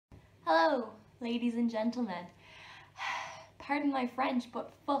Hello, ladies and gentlemen. Pardon my French,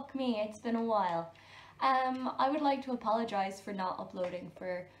 but fuck me, it's been a while. I would like to apologise for not uploading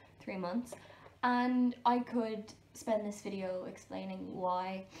for 3 months, and I could spend this video explaining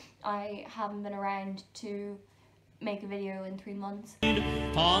why I haven't been around to make a video in 3 months.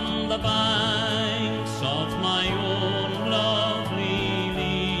 On the banks of my own lovely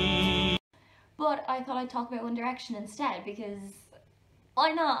lea. But I thought I'd talk about One Direction instead, because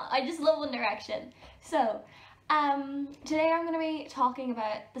why not? I just love One Direction. So, today I'm going to be talking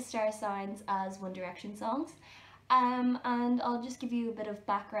about the star signs as One Direction songs. And I'll just give you a bit of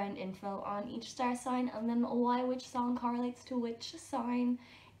background info on each star sign and then why which song correlates to which sign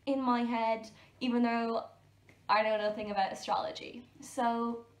in my head, even though I know nothing about astrology.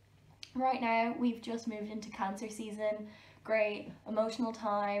 So right now we've just moved into Cancer season. Great, emotional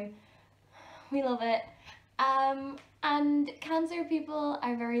time. We love it. And Cancer people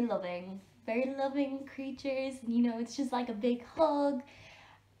are very loving creatures. You know, it's just like a big hug.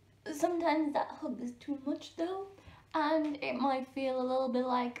 Sometimes that hug is too much though, and it might feel a little bit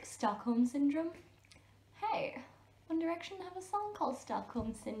like Stockholm Syndrome. Hey, One Direction have a song called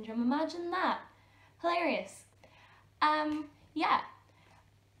Stockholm Syndrome, imagine that. Hilarious. Yeah.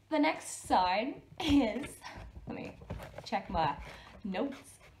 The next sign is, let me check my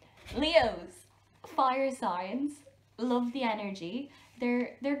notes. Leos. Fire signs. Love the energy.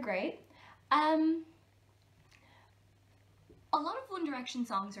 They're great. A lot of One Direction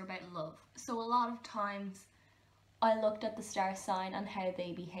songs are about love, so a lot of times I looked at the star sign and how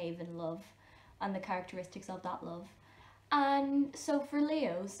they behave in love and the characteristics of that love. And so for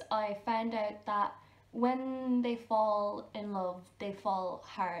Leos, I found out that when they fall in love, they fall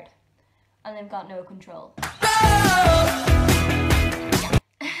hard and they've got no control.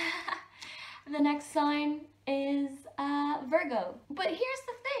 The next sign is Virgo. But here's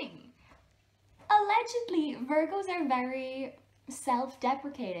the thing. Allegedly, Virgos are very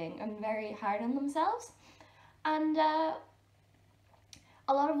self-deprecating and very hard on themselves. And a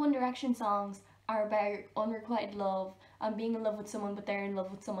lot of One Direction songs are about unrequited love and being in love with someone but they're in love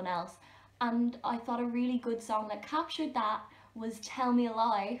with someone else. And I thought a really good song that captured that was Tell Me a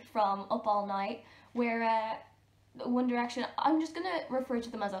Lie from Up All Night, where One Direction, I'm just gonna refer to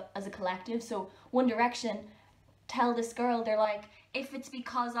them as a collective, so One Direction tell this girl, they're like, if it's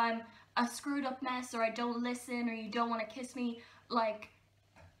because I'm a screwed up mess or I don't listen or you don't want to kiss me, like,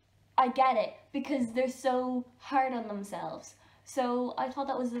 I get it, because they're so hard on themselves. So I thought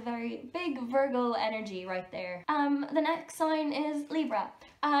that was a very big Virgo energy right there. The next sign is Libra.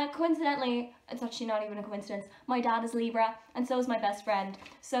 Coincidentally, it's actually not even a coincidence, my dad is Libra and so is my best friend.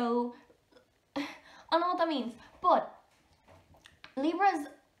 So I don't know what that means, but Libras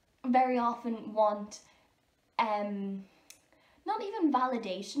very often want not even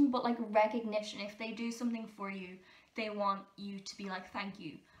validation, but like recognition. If they do something for you, they want you to be like, thank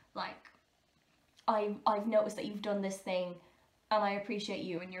you, like I've noticed that you've done this thing and I appreciate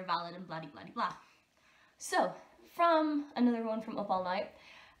you and you're valid and blah blah blah. So from another one from Up All Night,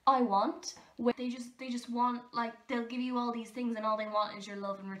 I Want, where they just want, like, they'll give you all these things and all they want is your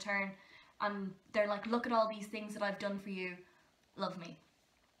love in return, and they're like, look at all these things that I've done for you, love me.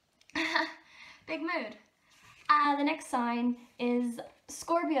 Big mood. The next sign is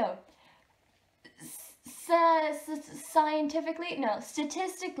Scorpio.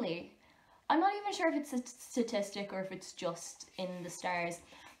 Statistically, I'm not even sure if it's a statistic or if it's just in the stars,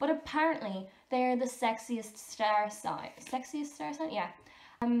 but apparently they're the sexiest star sign. Sexiest star sign? Yeah.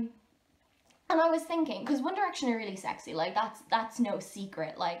 And I was thinking, because One Direction are really sexy, like that's no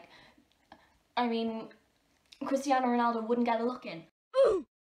secret. Like, I mean, Cristiano Ronaldo wouldn't get a look in.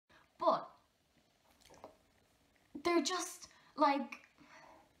 But they're just like,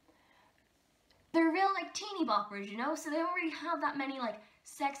 they're real like teeny boppers, you know, so they don't really have that many like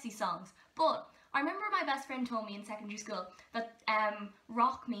sexy songs. But I remember my best friend told me in secondary school that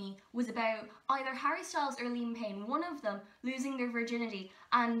Rock Me was about either Harry Styles or Liam Payne, one of them losing their virginity,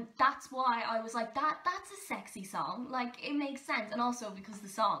 and that's why I was like, that's a sexy song, like it makes sense, and also because the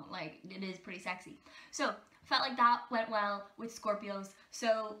song, like, it is pretty sexy. So felt like that went well with Scorpios,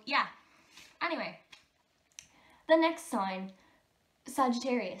 so yeah. Anyway, the next sign,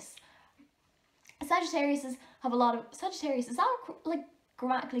 Sagittarius. Sagittariuses have a lot of, Sagittarius, is that like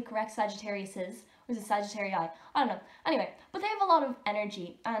grammatically correct Sagittarius is? Or is it Sagittarii? I don't know. Anyway, but they have a lot of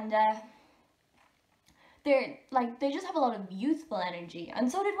energy, and they're like, they just have a lot of youthful energy, and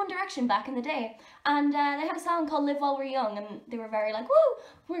so did One Direction back in the day. And they have a song called Live While We're Young, and they were very like, woo,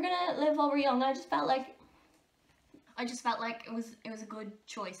 we're gonna live while we're young. I just felt like it was a good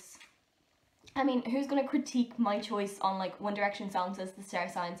choice. I mean, who's gonna critique my choice on like One Direction songs as the star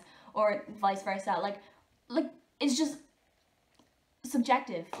signs or vice versa. Like it's just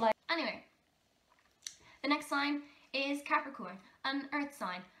subjective. Like, anyway, the next sign is Capricorn, an earth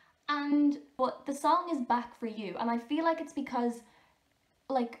sign. But the song is back for you, and I feel like it's because,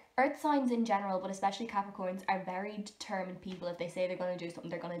 like, earth signs in general, but especially Capricorns, are very determined people. If they say they're going to do something,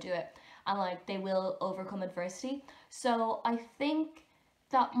 they're going to do it, and like they will overcome adversity. So I think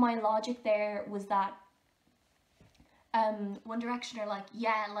that my logic there was that One Direction are like,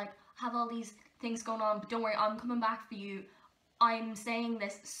 yeah, like, have all these things going on, but don't worry, I'm coming back for you. I'm saying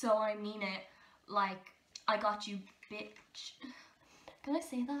this, so I mean it. Like, I got you, bitch. Can I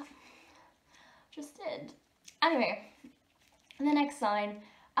say that? Just did. Anyway, the next sign,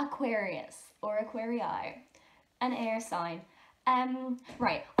 Aquarius or Aquarii, an air sign.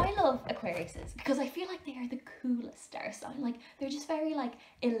 Right, I love Aquariuses because I feel like they are the coolest star sign. Like, they're just very like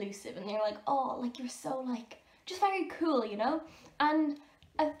elusive, and they're like, oh, like you're so like just very cool, you know? And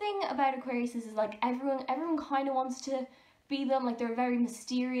a thing about Aquariuses is like everyone kind of wants to be them. Like, they're very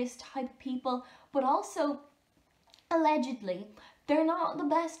mysterious type of people, but also allegedly they're not the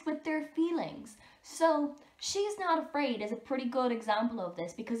best with their feelings. So She's Not Afraid is a pretty good example of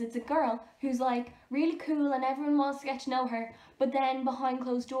this, because it's a girl who's like really cool and everyone wants to get to know her, but then behind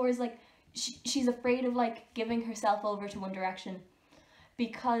closed doors, like, she's afraid of like giving herself over to One Direction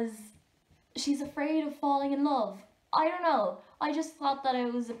because she's afraid of falling in love. I don't know, I just thought that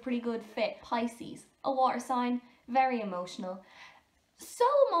it was a pretty good fit. Pisces, a water sign, very emotional. So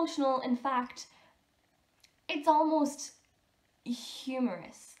emotional, in fact, it's almost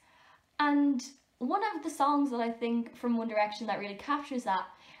humorous. And one of the songs that I think from One Direction that really captures that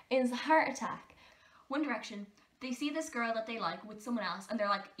is Heart Attack. One Direction, they see this girl that they like with someone else and they're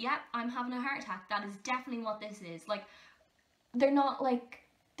like, yeah, I'm having a heart attack. That is definitely what this is. Like, they're not like,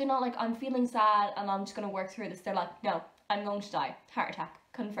 I'm feeling sad and I'm just going to work through this. They're like, no, I'm going to die. Heart attack,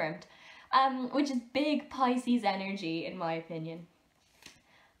 confirmed. Which is big Pisces energy, in my opinion.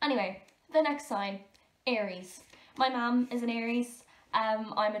 Anyway, the next sign, Aries. My mom is an Aries.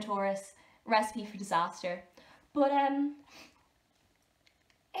 I'm a Taurus. Recipe for disaster. But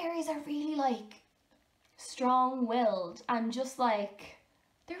Aries are really like strong-willed and just like,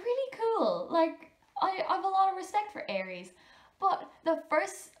 they're really cool. Like, I have a lot of respect for Aries. But the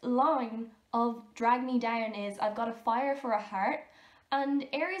first line of Drag Me Down is, I've got a fire for a heart. And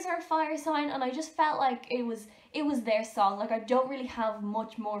Aries are a fire sign, and I just felt like it was their song. Like, I don't really have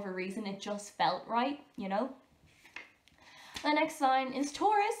much more of a reason, it just felt right, you know? The next sign is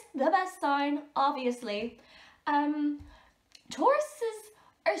Taurus, the best sign, obviously. Tauruses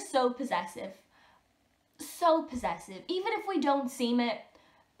are so possessive. So possessive. Even if we don't seem it,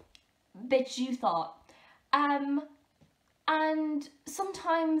 bitch, you thought. And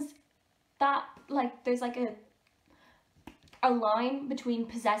sometimes that, like, there's like a line between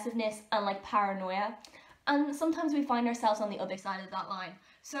possessiveness and like paranoia. And sometimes we find ourselves on the other side of that line.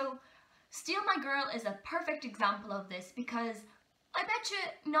 So Steal My Girl is a perfect example of this, because I bet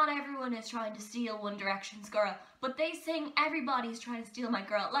you not everyone is trying to steal One Direction's girl, but they sing everybody's trying to steal my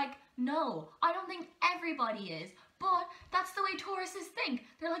girl. Like, no, I don't think everybody is, but that's the way Tauruses think.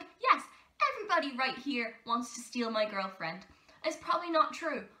 They're like, yes, everybody right here wants to steal my girlfriend. It's probably not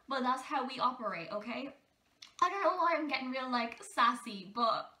true, but that's how we operate, okay? I don't know why I'm getting real, like, sassy,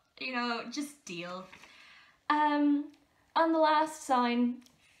 but, you know, just deal. And the last sign,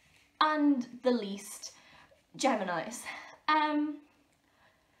 and the least, Geminis.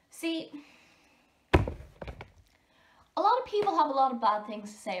 See, a lot of people have a lot of bad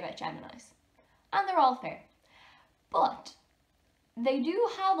things to say about Geminis, and they're all fair, but they do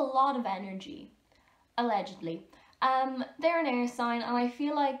have a lot of energy, allegedly. They're an air sign, and I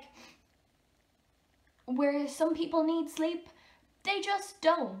feel like where some people need sleep, they just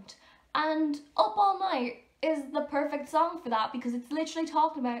don't. And Up All Night is the perfect song for that, because it's literally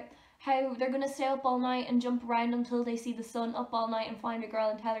talking about how they're gonna stay up all night and jump around until they see the sun, up all night and find a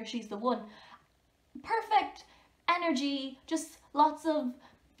girl and tell her she's the one. Perfect energy, just lots of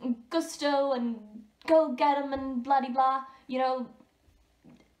gusto and go get 'em and blah blah, you know.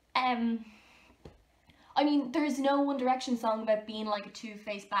 I mean, there's no One Direction song about being like a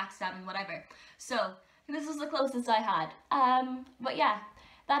two-faced backstabbing whatever. So this was the closest I had. But yeah,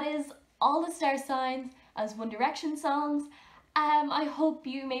 that is all the star signs as One Direction songs. I hope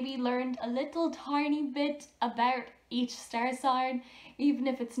you maybe learned a little tiny bit about each star sign, even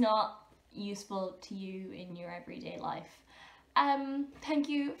if it's not useful to you in your everyday life. Thank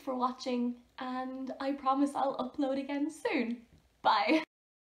you for watching, and I promise I'll upload again soon. Bye.